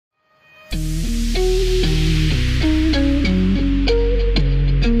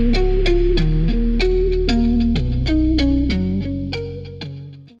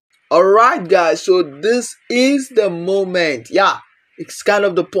Alright guys, so this is the moment. Yeah, it's kind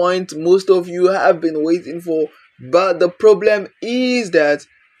of the point most of you have been waiting for, but the problem is that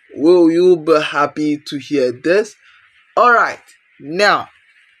will you be happy to hear this? Alright, now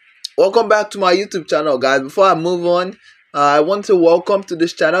welcome back to my YouTube channel, guys. Before I move on, I want to welcome to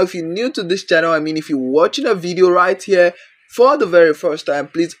this channel. If you're new to this channel, if you're watching a video right here for the very first time,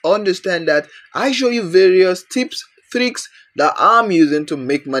 please understand that I show you various tips, tricks that I'm using to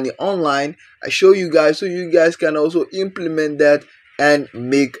make money online. I show you guys so you guys can also implement that and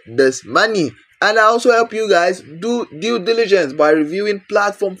make this money. And I also help you guys do due diligence by reviewing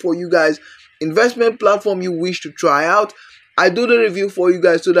platform for you guys, investment platform you wish to try out. I do the review for you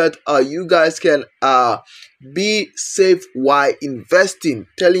guys so that you guys can be safe while investing,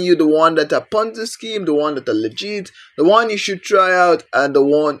 telling you the one that are ponzi scheme, the one that are legit, the one you should try out, and the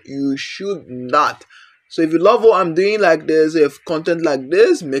one you should not. So if you love what I'm doing like this, if content like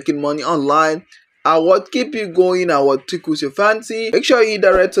this, making money online, what keep you going and what tickles your fancy, make sure you hit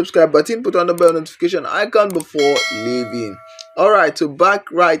the red subscribe button, put on the bell notification icon before leaving. Alright, so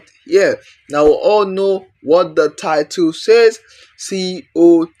back right here. Now we all know what the title says,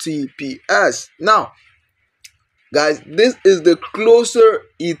 COTPS. Now, guys, this is the closer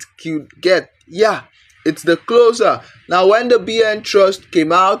it could get. Yeah, it's the closer. Now, when the BN Trust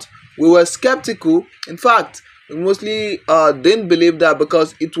came out, we were skeptical. In fact, we mostly didn't believe that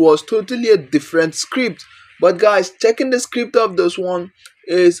because it was totally a different script. But guys, checking the script of this one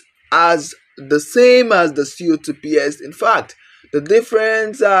is as the same as the COTPS. In fact, the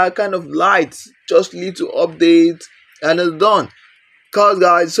difference are kind of light, just little updates and it's done. Cause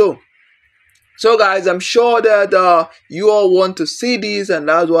guys, so guys, I'm sure that you all want to see this, and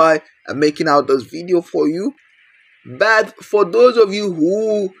that's why I'm making out this video for you. But for those of you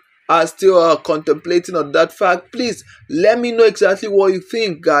who are still contemplating on that fact, please let me know exactly what you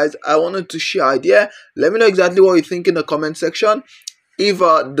think, guys. I wanted to share idea. Let me know exactly what you think in the comment section, if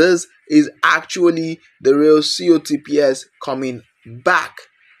this is actually the real COTPS coming back.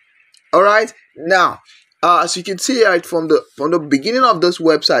 All right, now as you can see right from the beginning of this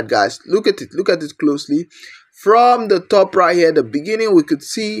website, guys, look at it closely. From the top right here, the beginning, we could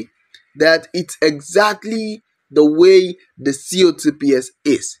see that it's exactly the way the COTPS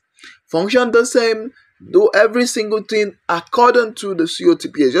is. Function the same, do every single thing according to the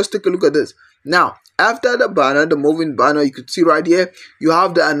COTPS. Just take a look at this. Now, after the banner, the moving banner, you could see right here, you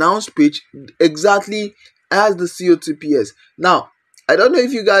have the announce page exactly as the COTPS. Now, I don't know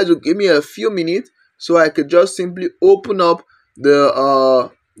if you guys will give me a few minutes so I could just simply open up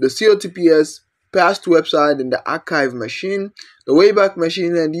the COTPS past website in the archive machine, the Wayback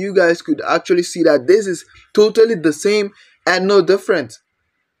Machine, and you guys could actually see that this is totally the same and no different.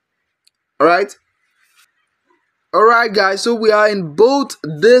 Alright, guys, so we are in both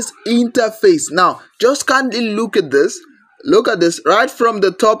this interface. Now, just kindly look at this. Look at this right from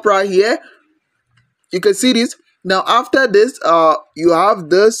the top right here. You can see this. Now, after this, you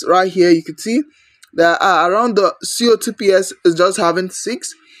have this right here. You can see that around the COTPS is just having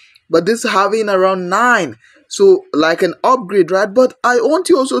 6, but this is having around 9. So, like an upgrade, right? But I want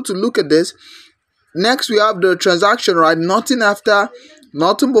you also to look at this. Next, we have the transaction, right? Nothing after,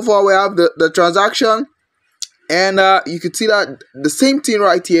 nothing before. We have the transaction, and you can see that the same thing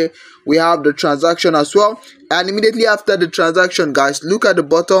right here. We have the transaction as well, and immediately after the transaction, guys, look at the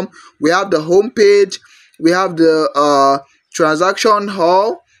bottom. We have the home page. We have the transaction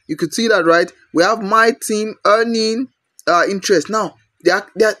hall. You could see that, right? We have my team earning interest. Now, they are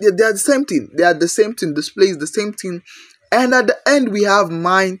the same thing. They are the same thing. Displays the same thing, and at the end we have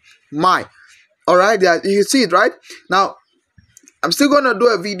my. All right, you see it, right? Now, I'm still gonna do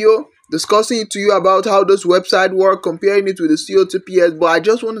a video discussing it to you about how this website works, comparing it with the COTPS, but I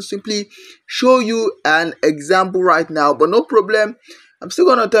just want to simply show you an example right now. But no problem, I'm still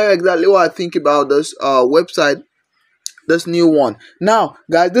gonna tell you exactly what I think about this website, this new one. Now,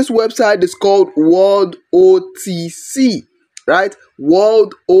 guys, this website is called World OTC, right?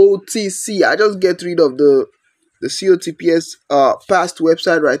 World OTC. I just get rid of the COTPS past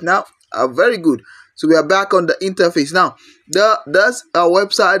website right now. Very good. So we are back on the interface now. This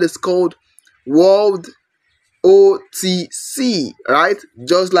website is called World OTC, right?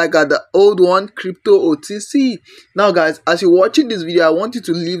 Just like the old one, Crypto OTC. Now, guys, as you're watching this video, I want you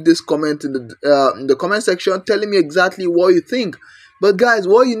to leave this comment in the comment section, telling me exactly what you think. But guys,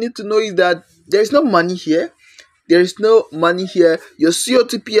 what you need to know is that there is no money here. There is no money here. Your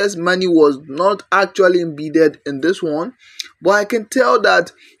COTPS money was not actually embedded in this one, but I can tell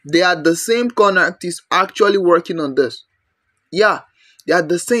that they are the same connect is actually working on this. Yeah, they are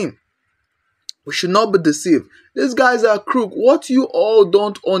the same. We should not be deceived. These guys are crook. What you all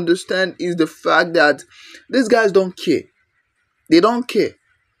don't understand is the fact that these guys don't care. They don't care.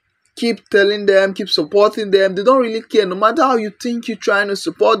 Keep telling them, keep supporting them. They don't really care. No matter how you think you're trying to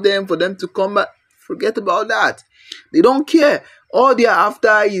support them for them to come back, forget about that. They don't care. All they are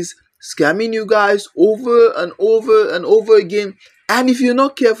after is scamming you guys over and over and over again. And if you're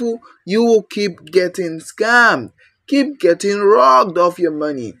not careful, you will keep getting scammed. Keep getting robbed of your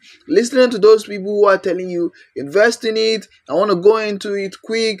money. Listening to those people who are telling you, invest in it, I want to go into it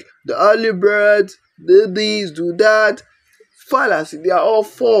quick, the early birds, do this, do that. Fallacy, they are all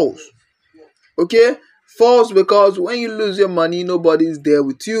false. Okay? False, because when you lose your money, nobody is there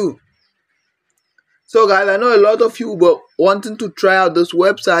with you. So guys, I know a lot of you were wanting to try out this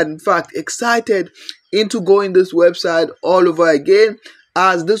website. In fact, excited into going this website all over again,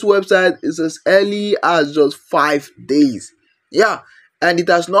 as this website is as early as just 5 days. Yeah, and it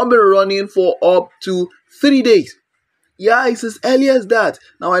has not been running for up to 3 days. Yeah, it's as early as that.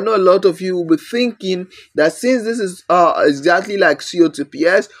 Now, I know a lot of you will be thinking that since this is exactly like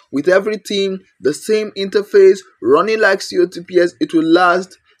COTPS, with everything, the same interface, running like COTPS, it will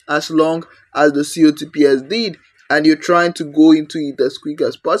last as long as the COTPS did, and you're trying to go into it as quick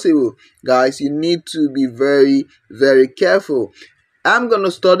as possible. Guys, you need to be very, very careful. I'm going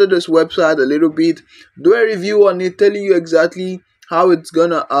to study this website a little bit, do a review on it, telling you exactly how it's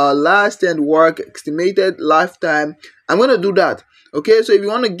gonna last and work, estimated lifetime. I'm gonna do that. Okay, so if you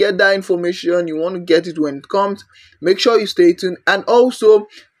want to get that information, you want to get it when it comes, make sure you stay tuned. And also,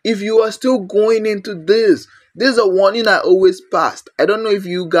 if you are still going into this is a warning I always passed. I don't know if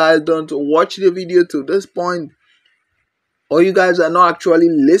you guys don't watch the video to this point, or you guys are not actually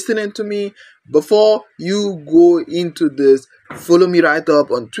listening to me. Before you go into this, follow me right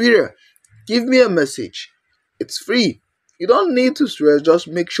up on Twitter. Give me a message. It's free. You don't need to stress. Just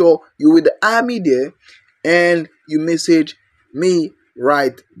make sure you're with the army there and you message me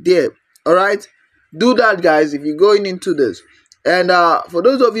right there. All right, do that, guys, if you're going into this. And for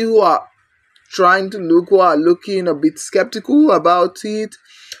those of you who are trying to look, who are looking a bit skeptical about it,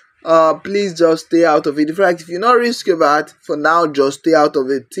 please just stay out of it. In fact, if you're not risk averse for now, just stay out of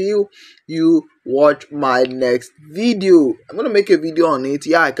it till you watch my next video. I'm gonna make a video on it.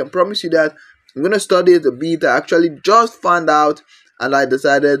 Yeah, I can promise you that. I'm gonna study it a bit. I actually just found out, and I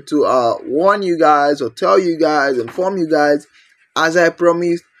decided to warn you guys, or tell you guys, inform you guys, as I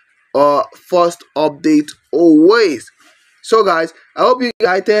promised. First update always. So guys, I hope you're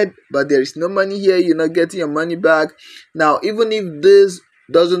excited, but there is no money here. You're not getting your money back. Now, even if this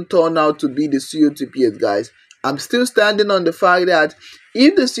doesn't turn out to be the COTPS, guys, I'm still standing on the fact that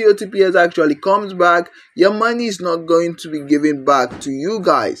if the COTPS actually comes back, your money is not going to be given back to you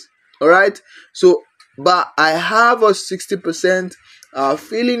guys. All right, so but I have a 60%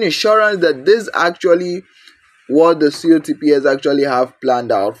 feeling assurance that this actually what the COTPS actually have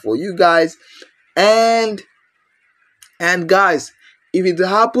planned out for you guys. And guys, if it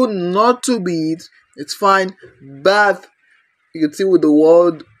happened not to be it, it's fine. But you can see with the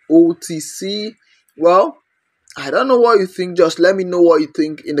word OTC, well, I don't know what you think. Just let me know what you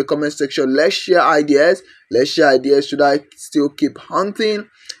think in the comment section. Let's share ideas. Should I still keep hunting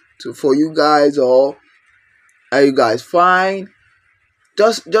for you guys, or are you guys fine?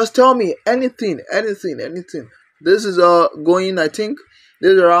 Just tell me anything. This is going, I think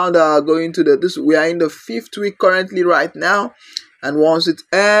this is around going to this, we are in the 5th week currently right now, and once it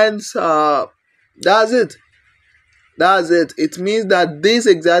ends, that's it. It means that this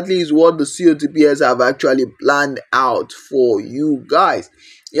exactly is what the COTPS have actually planned out for you guys.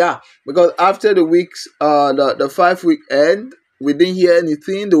 Yeah, because after the weeks, the 5-week end, we didn't hear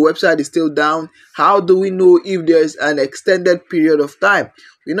anything. The website is still down. How do we know if there's an extended period of time?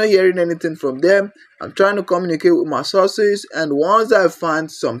 We're not hearing anything from them. I'm trying to communicate with my sources, and once I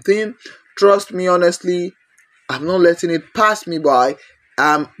find something, trust me, honestly, I'm not letting it pass me by.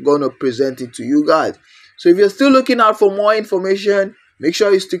 I'm gonna present it to you guys. So if you're still looking out for more information, make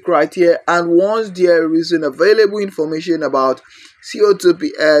sure you stick right here. And once there is an available information about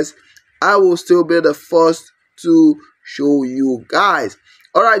COTPS, I will still be the first to show you guys.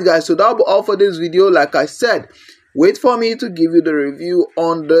 All right, guys, so that'll be all for this video. Like I said, wait for me to give you the review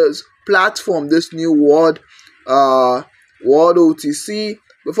on this platform, this new world OTC,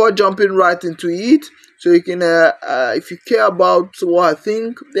 before jumping right into it. So you can if you care about what I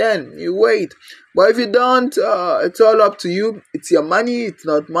think, then you wait. But if you don't, it's all up to you. It's your money, it's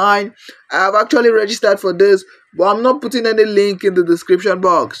not mine. I have actually registered for this, but I'm not putting any link in the description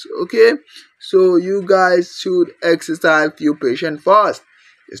box. Okay, so you guys should exercise your patience first.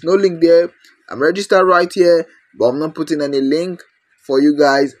 There's no link there. I'm registered right here, but I'm not putting any link for you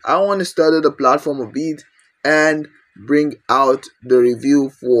guys. I want to study the platform a bit and bring out the review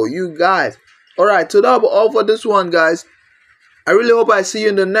for you guys. Alright, so that'll be all for this one, guys. I really hope I see you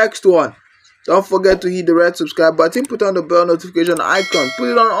in the next one. Don't forget to hit the red subscribe button, put on the bell notification icon, put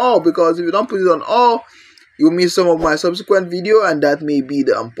it on all, because if you don't put it on all, you'll miss some of my subsequent video, and that may be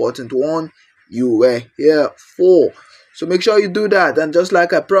the important one you were here for. So make sure you do that. And just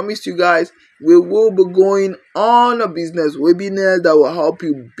like I promised you guys, we will be going on a business webinar that will help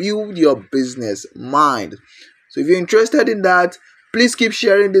you build your business mind. So if you're interested in that, please keep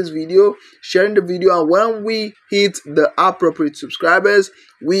sharing this video, sharing the video, and when we hit the appropriate subscribers,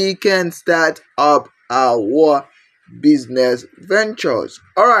 we can start up our business ventures.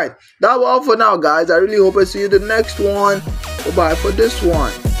 Alright, that's all for now, guys. I really hope I see you in the next one. Bye-bye for this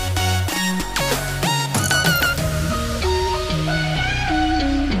one.